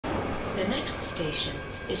The next station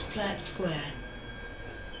is Platt Square.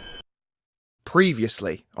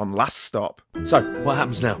 Previously on Last Stop. So, what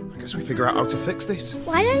happens now? I guess we figure out how to fix this.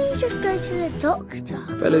 Why don't you just go to the doctor?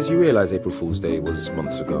 Fellas, you realise April Fool's Day was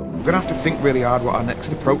months ago. We're gonna have to think really hard what our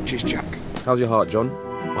next approach is, Jack. How's your heart, John?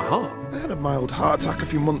 My heart? I had a mild heart attack a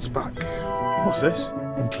few months back. What's this?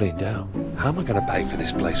 I'm cleaned out. How am I going to pay for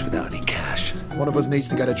this place without any cash? One of us needs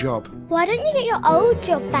to get a job. Why don't you get your old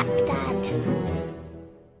job back, Dad?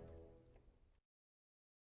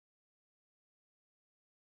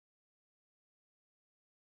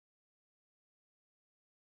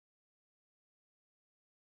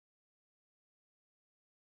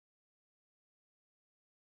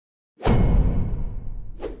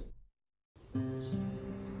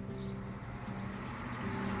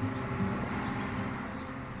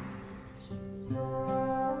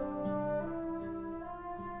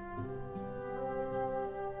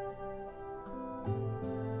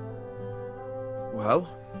 Well,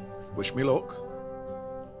 wish me luck.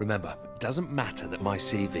 Remember, it doesn't matter that my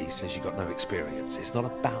CV says you got no experience. It's not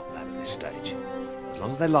about that at this stage. As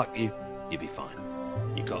long as they like you, you'll be fine.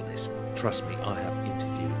 You got this. Trust me, I have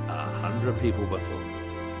interviewed 100 people before.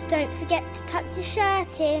 Don't forget to tuck your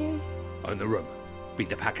shirt in. Own the room. Beat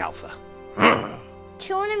the pack alpha.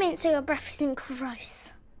 Chew on a mint so your breath isn't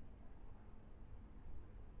gross.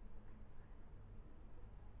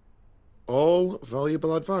 All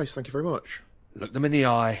valuable advice, thank you very much. Look them in the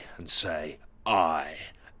eye and say, I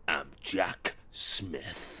am Jack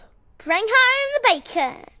Smith. Bring home the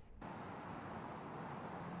bacon.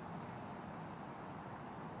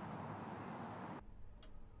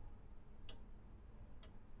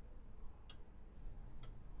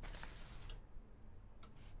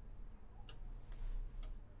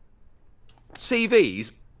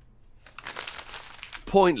 CVs?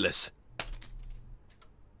 Pointless.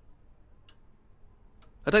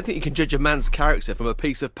 I don't think you can judge a man's character from a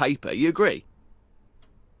piece of paper, you agree?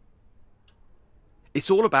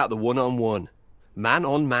 It's all about the one-on-one. Man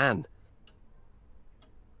on man.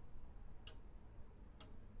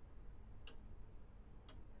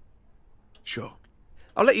 Sure.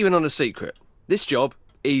 I'll let you in on a secret. This job,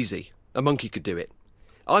 easy. A monkey could do it.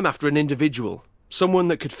 I'm after an individual. Someone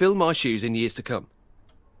that could fill my shoes in years to come.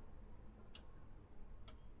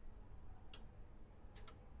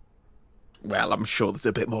 Well, I'm sure there's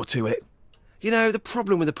a bit more to it. You know, the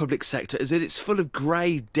problem with the public sector is that it's full of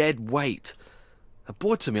grey, dead weight. A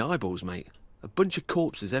bored to my eyeballs, mate. A bunch of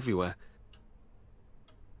corpses everywhere.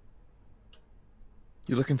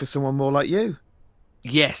 You're looking for someone more like you?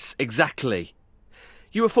 Yes, exactly.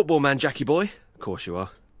 You a football man, Jackie boy? Of course you are.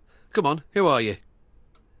 Come on, who are you?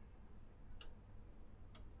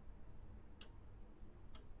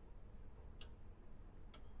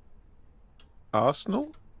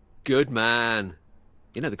 Arsenal? Good man.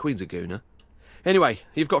 You know the Queen's a gooner. Anyway,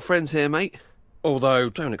 you've got friends here, mate. Although,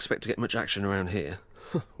 don't expect to get much action around here.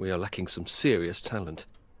 We are lacking some serious talent.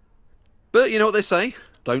 But you know what they say?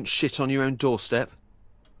 Don't shit on your own doorstep.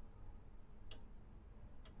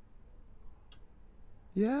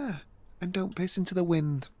 Yeah, and don't piss into the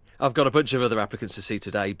wind. I've got a bunch of other applicants to see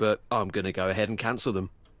today, but I'm going to go ahead and cancel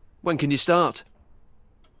them. When can you start?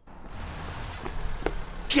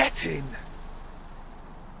 Get in!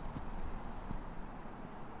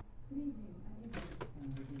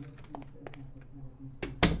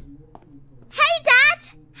 Hey, Dad!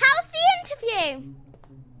 How's the interview?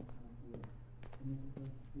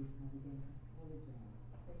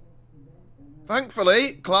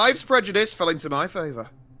 Thankfully, Clive's prejudice fell into my favour.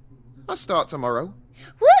 I start tomorrow.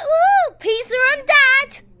 Woo woo! Pizza on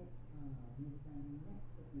Dad!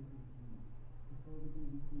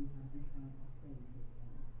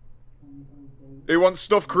 Who wants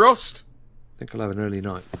stuffed crust? Think I'll have an early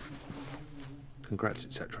night. Congrats,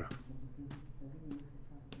 etc.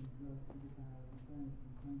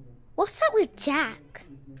 What's that with Jack?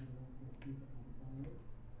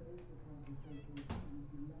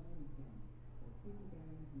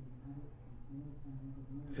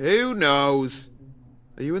 Who knows?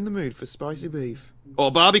 Are you in the mood for spicy beef?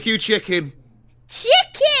 Or barbecue chicken?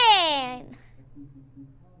 Chicken!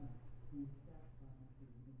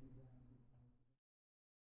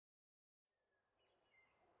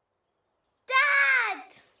 Dad!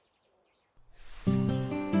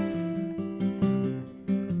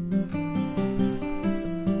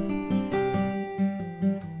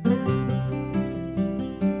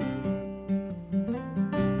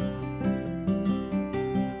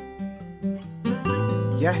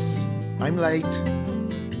 Yes, I'm late.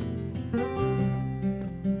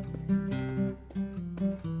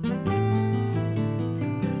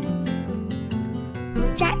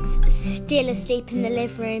 Jack's still asleep in the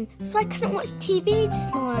living room, so I couldn't watch TV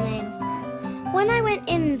this morning. When I went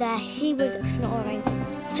in there, he was snoring,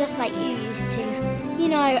 just like you used to. You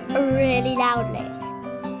know, really loudly.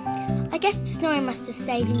 I guess the snoring must have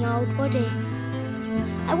stayed in your old body.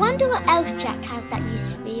 I wonder what else Jack has that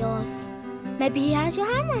used to be yours. Maybe he has your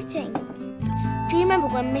handwriting. Do you remember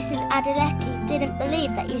when Mrs. Adelecki didn't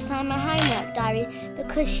believe that you signed my homework diary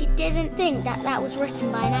because she didn't think that that was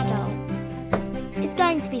written by an adult? It's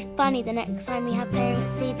going to be funny the next time we have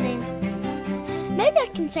parents' evening. Maybe I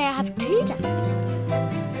can say I have 2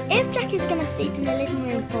 dads. If Jack is going to sleep in the living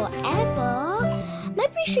room forever,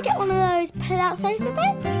 maybe we should get one of those pull-out sofa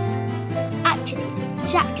beds. Actually,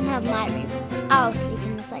 Jack can have my room. I'll sleep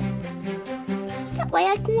in the sofa bed. That way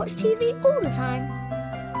I can watch TV all the time.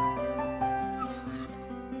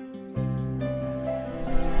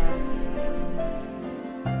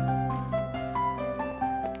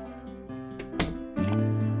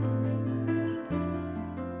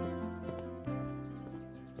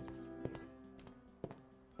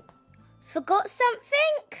 Forgot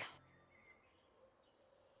something?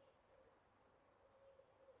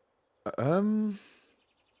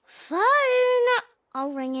 Phone.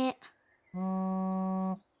 I'll ring it.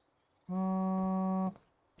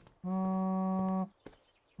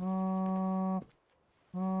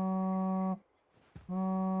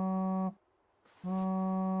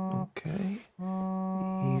 Okay.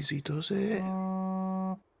 Easy does it.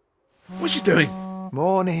 What's she doing?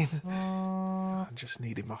 Morning. I just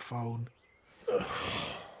needed my phone.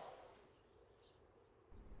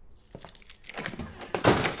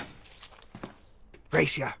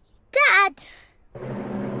 Gracia. Dad!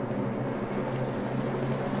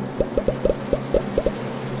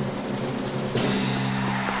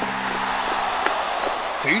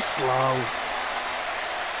 Too slow.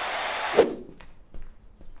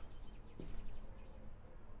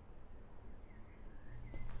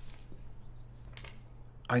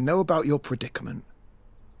 I know about your predicament.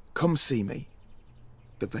 Come see me,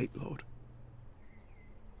 the Vape Lord.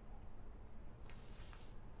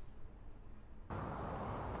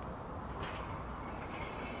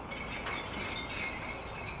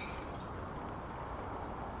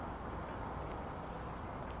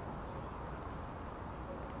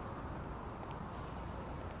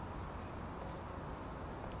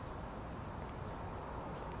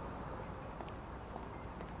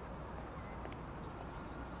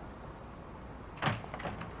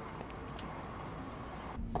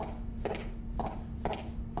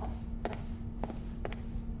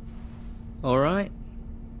 All right.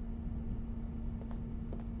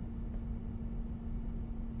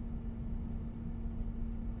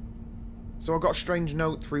 So I got a strange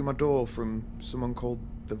note through my door from someone called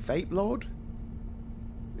the Vape Lord?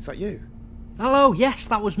 Is that you? Hello, yes,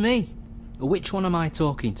 that was me. Which one am I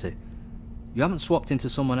talking to? You haven't swapped into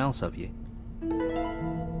someone else, have you?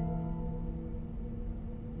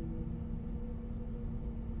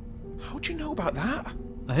 How'd you know about that?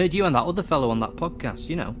 I heard you and that other fellow on that podcast,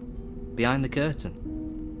 you know, Behind the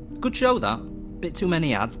Curtain. Good show, that. Bit too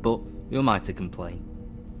many ads, but who am I to complain?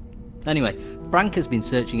 Anyway, Frank has been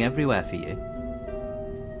searching everywhere for you.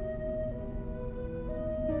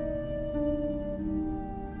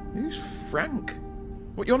 Who's Frank?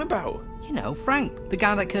 What you on about? You know, Frank, the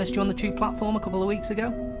guy that cursed you on the tube platform a couple of weeks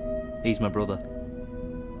ago. He's my brother.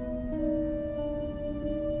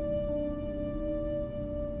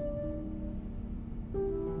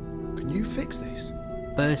 Can you fix this?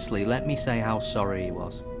 Firstly, let me say how sorry he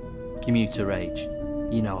was. Commuter rage.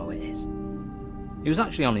 You know how it is. He was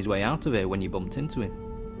actually on his way out of here when you bumped into him.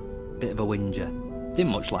 Bit of a whinger.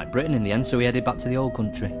 Didn't much like Britain in the end, so he headed back to the old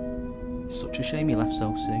country. It's such a shame he left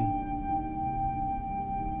so soon.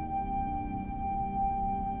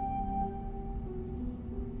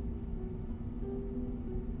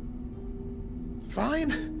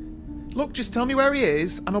 Fine. Look, just tell me where he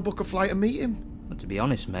is and I'll book a flight and meet him. But to be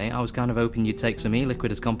honest, mate, I was kind of hoping you'd take some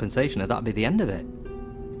e-liquid as compensation and that'd be the end of it.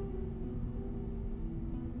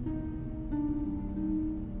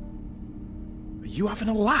 Are you having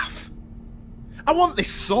a laugh? I want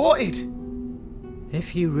this sorted.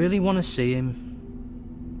 If you really want to see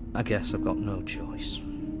him, I guess I've got no choice.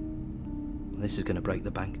 This is going to break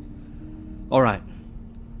the bank. Alright,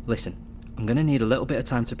 listen, I'm going to need a little bit of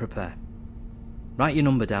time to prepare. Write your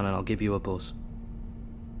number down and I'll give you a buzz.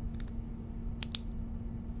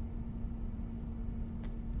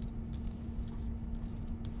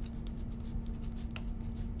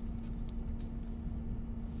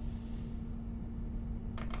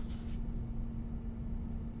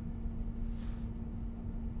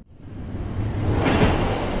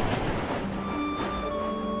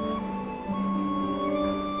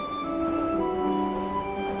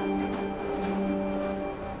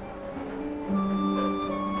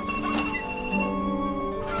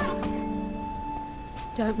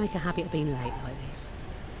 Don't make a habit of being late like this.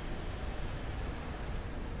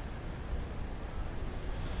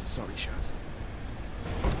 Sorry, Shaz.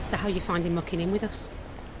 So how are you finding mucking in with us?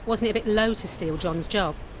 Wasn't it a bit low to steal John's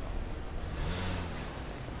job?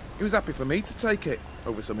 He was happy for me to take it,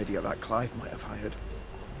 over some idiot that Clive might have hired.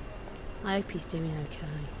 I hope he's doing okay.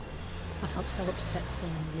 I felt so upset for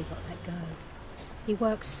him when he got let go. He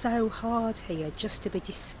worked so hard here just to be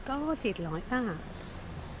discarded like that.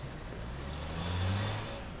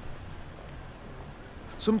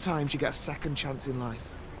 Sometimes you get a second chance in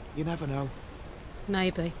life. You never know.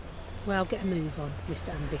 Maybe. Well, get a move on,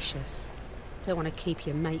 Mr. Ambitious. Don't want to keep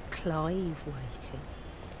your mate Clive waiting.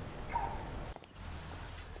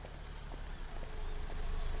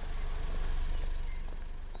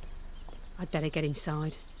 I'd better get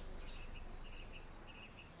inside.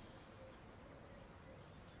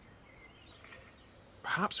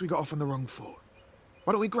 Perhaps we got off on the wrong foot.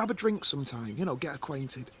 Why don't we grab a drink sometime? You know, get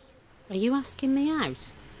acquainted. Are you asking me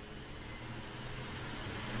out?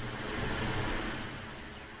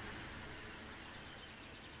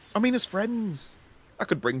 I mean, as friends. I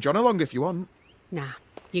could bring John along if you want. Nah,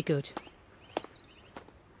 you're good.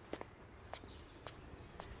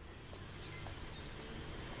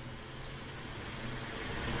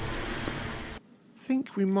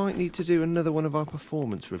 Think we might need to do another one of our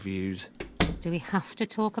performance reviews. Do we have to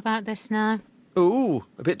talk about this now? Ooh,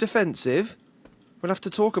 a bit defensive. We'll have to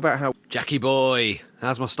talk about how... Jackie boy,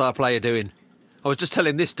 how's my star player doing? I was just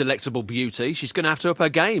telling this delectable beauty she's going to have to up her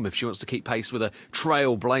game if she wants to keep pace with a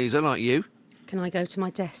trailblazer like you. Can I go to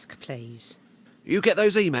my desk, please? You get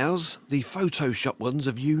those emails? The Photoshop ones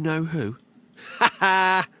of you-know-who? Ha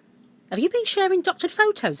ha! Have you been sharing doctored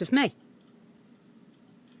photos of me?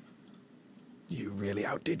 You really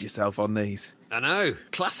outdid yourself on these. I know.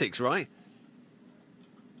 Classics, right?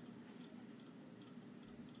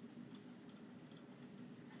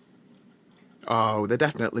 Oh, they're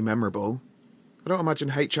definitely memorable. I don't imagine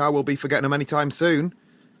HR will be forgetting them anytime soon.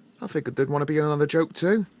 I figured they'd want to be in another joke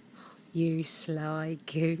too. You sly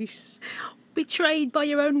goose. Betrayed by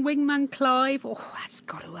your own wingman Clive. Oh, that's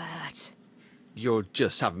got to hurt. You're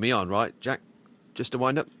just having me on, right, Jack? Just to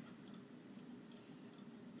wind up?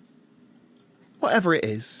 Whatever it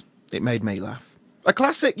is, it made me laugh. A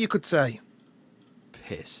classic, you could say.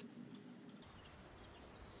 Piss.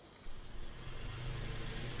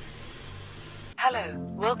 Hello,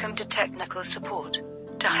 welcome to technical support.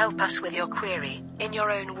 To help us with your query, in your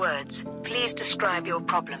own words, please describe your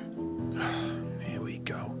problem. Here we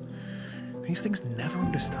go. These things never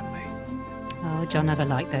understand me. Oh, John never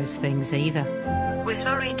liked those things either. We're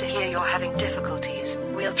sorry to hear you're having difficulties.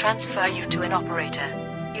 We'll transfer you to an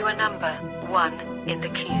operator. You are number 1 in the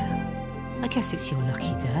queue. I guess it's your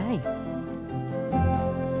lucky day.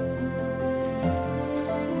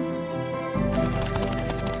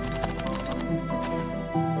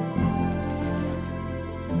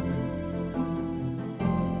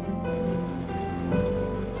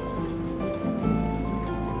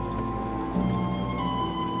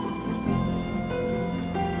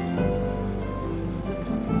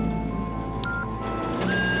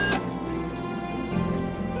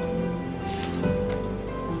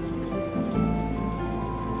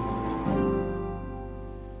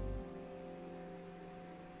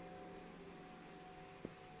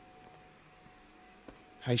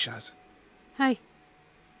 Hey, Shaz. Hey,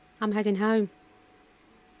 I'm heading home.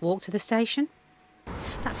 Walk to the station?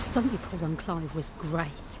 That stunt you pulled on Clive was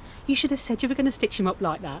great. You should have said you were going to stitch him up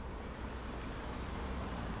like that.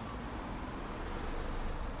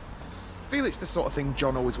 I feel it's the sort of thing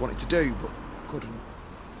John always wanted to do, but couldn't.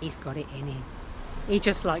 He's got it in him. He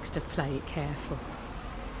just likes to play it careful.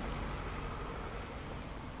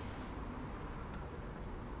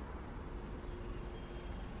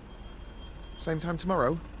 Same time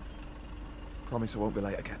tomorrow? Promise I won't be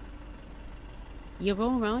late again. You're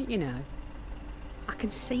all right, you know. I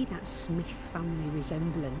can see that Smith family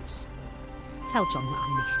resemblance. Tell John that I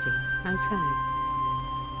miss him, okay?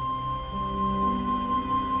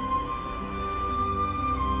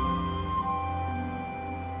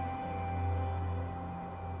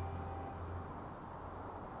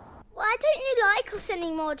 Why don't you like us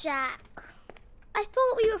anymore, Jack? I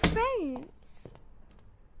thought we were friends.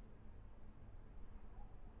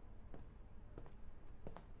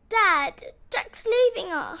 Dad, Jack's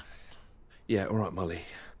leaving us. Yeah, all right, Molly.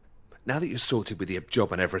 Now that you're sorted with the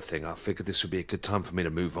job and everything, I figured this would be a good time for me to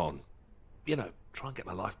move on. You know, try and get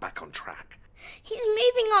my life back on track. He's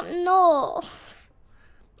moving up north.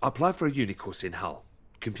 I applied for a uni course in Hull.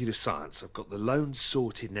 Computer science. I've got the loan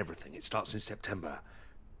sorted and everything. It starts in September.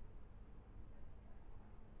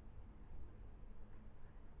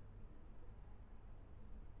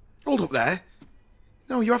 Hold up there.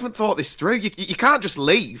 No, you haven't thought this through. You can't just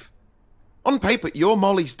leave. On paper, you're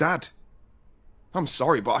Molly's dad. I'm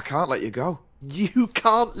sorry, but I can't let you go. You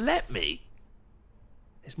can't let me?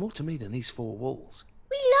 There's more to me than these four walls.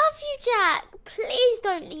 We love you, Jack. Please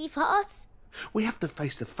don't leave us. We have to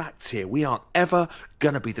face the facts here. We aren't ever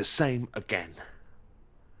gonna be the same again.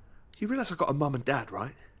 You realise I've got a mum and dad,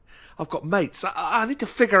 right? I've got mates. I need to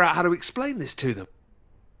figure out how to explain this to them.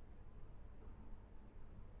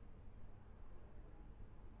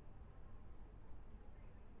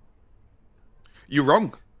 You're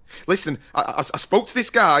wrong. Listen, I spoke to this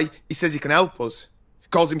guy. He says he can help us.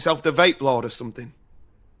 Calls himself the Vape Lord or something.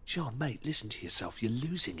 John, mate, listen to yourself. You're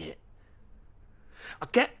losing it. I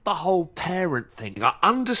get the whole parent thing. I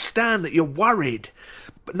understand that you're worried.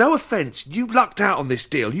 But no offence, you lucked out on this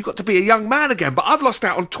deal. You got to be a young man again, but I've lost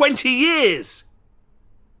out on 20 years.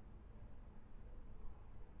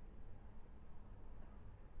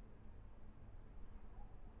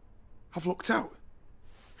 I've lucked out.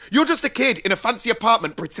 You're just a kid in a fancy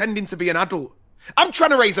apartment pretending to be an adult. I'm trying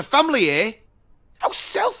to raise a family here. How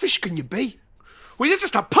selfish can you be? Well, you're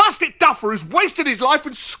just a past-it duffer who's wasted his life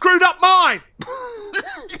and screwed up mine.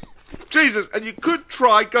 Jesus, and you could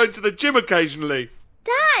try going to the gym occasionally.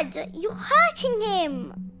 Dad, you're hurting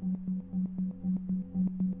him.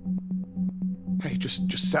 Hey,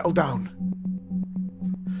 just settle down.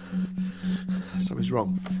 Something's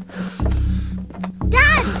wrong.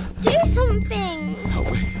 Dad, do something.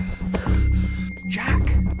 Help me. Jack!